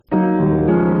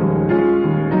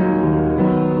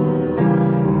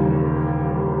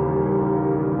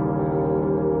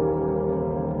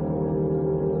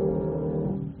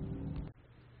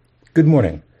Good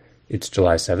morning. It's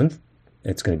July 7th.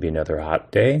 It's going to be another hot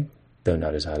day, though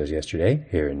not as hot as yesterday,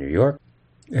 here in New York.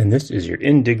 And this is your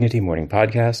Indignity Morning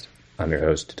Podcast. I'm your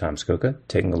host, Tom Skoka,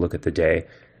 taking a look at the day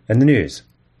and the news.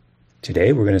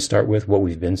 Today, we're going to start with what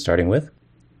we've been starting with,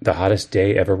 the hottest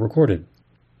day ever recorded.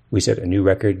 We set a new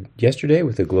record yesterday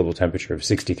with a global temperature of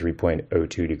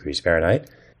 63.02 degrees Fahrenheit,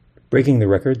 breaking the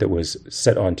record that was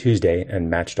set on Tuesday and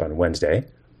matched on Wednesday,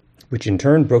 which in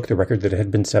turn broke the record that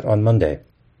had been set on Monday.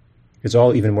 It's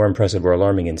all even more impressive or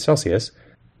alarming in Celsius,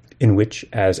 in which,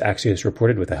 as Axios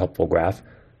reported with a helpful graph,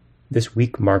 this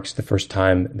week marks the first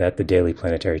time that the daily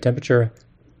planetary temperature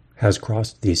has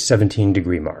crossed the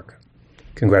 17-degree mark.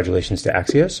 Congratulations to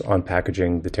Axios on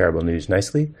packaging the terrible news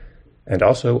nicely, and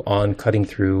also on cutting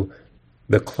through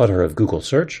the clutter of Google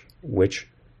search, which,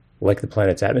 like the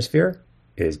planet's atmosphere,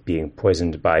 is being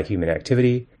poisoned by human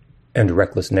activity and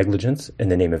reckless negligence in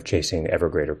the name of chasing ever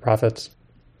greater profits,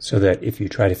 so that if you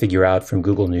try to figure out from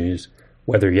Google News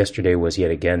whether yesterday was yet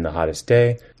again the hottest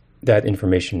day, that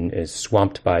information is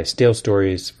swamped by stale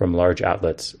stories from large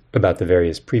outlets about the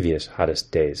various previous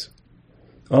hottest days.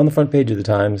 On the front page of the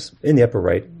Times, in the upper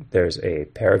right, there's a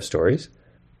pair of stories,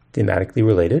 thematically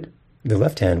related. The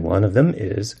left-hand one of them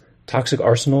is Toxic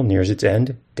Arsenal Nears Its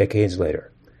End, Decades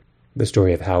Later. The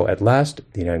story of how, at last,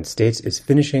 the United States is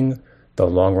finishing the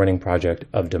long-running project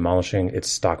of demolishing its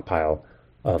stockpile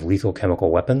of lethal chemical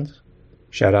weapons.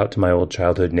 Shout out to my old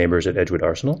childhood neighbors at Edgewood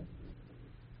Arsenal.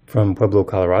 From Pueblo,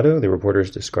 Colorado, the reporters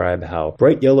describe how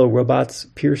bright yellow robots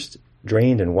pierced,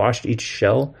 drained, and washed each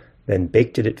shell, then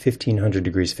baked it at 1,500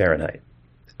 degrees Fahrenheit.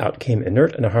 Out came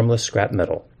inert and harmless scrap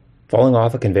metal, falling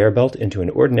off a conveyor belt into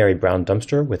an ordinary brown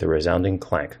dumpster with a resounding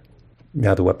clank.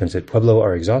 Now the weapons at Pueblo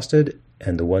are exhausted,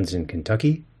 and the ones in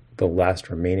Kentucky, the last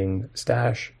remaining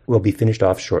stash, will be finished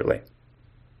off shortly.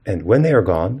 And when they are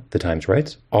gone, the Times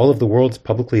writes, all of the world's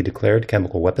publicly declared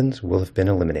chemical weapons will have been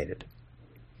eliminated.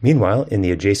 Meanwhile, in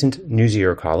the adjacent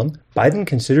Newsier column, Biden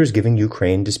considers giving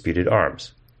Ukraine disputed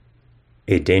arms.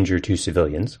 A danger to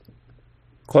civilians.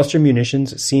 Cluster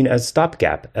munitions seen as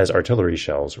stopgap as artillery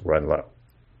shells run low.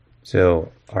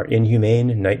 So our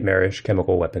inhumane, nightmarish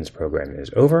chemical weapons program is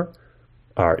over.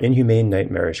 Our inhumane,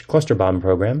 nightmarish cluster bomb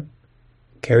program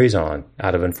carries on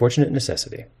out of unfortunate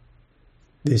necessity.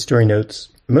 This story notes,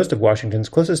 most of Washington's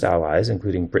closest allies,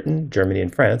 including Britain, Germany,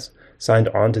 and France, signed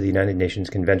on to the United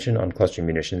Nations Convention on Cluster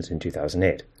Munitions in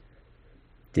 2008.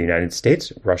 The United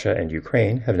States, Russia, and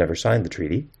Ukraine have never signed the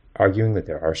treaty, arguing that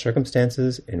there are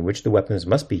circumstances in which the weapons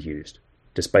must be used,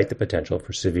 despite the potential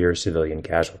for severe civilian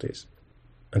casualties.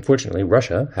 Unfortunately,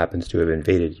 Russia happens to have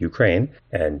invaded Ukraine,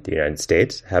 and the United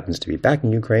States happens to be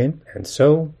backing Ukraine, and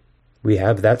so we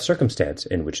have that circumstance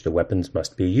in which the weapons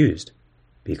must be used,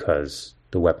 because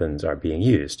the weapons are being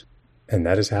used. And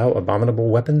that is how abominable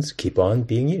weapons keep on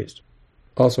being used.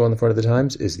 Also on the front of the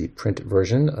Times is the print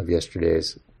version of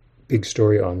yesterday's big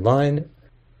story online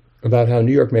about how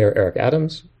New York Mayor Eric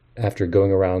Adams, after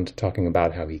going around talking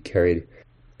about how he carried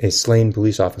a slain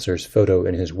police officer's photo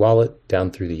in his wallet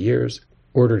down through the years,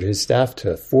 ordered his staff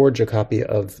to forge a copy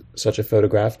of such a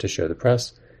photograph to show the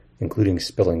press, including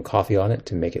spilling coffee on it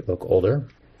to make it look older.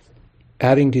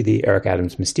 Adding to the Eric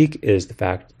Adams mystique is the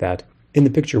fact that in the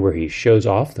picture where he shows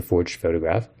off the forged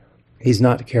photograph, he's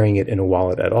not carrying it in a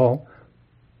wallet at all,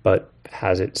 but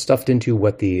has it stuffed into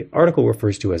what the article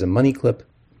refers to as a money clip,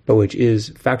 but which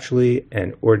is factually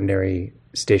an ordinary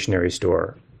stationery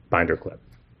store binder clip.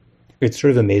 It's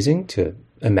sort of amazing to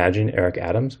imagine Eric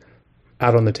Adams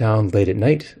out on the town late at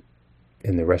night,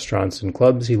 in the restaurants and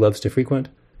clubs he loves to frequent,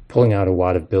 pulling out a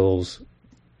wad of bills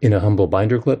in a humble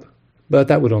binder clip, but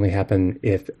that would only happen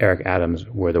if Eric Adams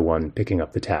were the one picking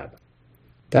up the tab.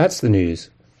 That's the news.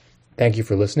 Thank you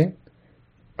for listening.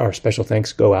 Our special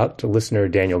thanks go out to listener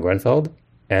Daniel Grenfeld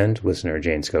and listener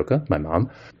Jane Skoka, my mom,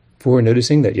 for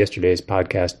noticing that yesterday's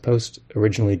podcast post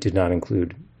originally did not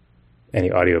include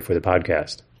any audio for the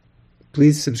podcast.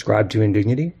 Please subscribe to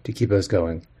Indignity to keep us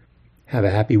going. Have a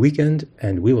happy weekend,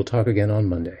 and we will talk again on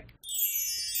Monday.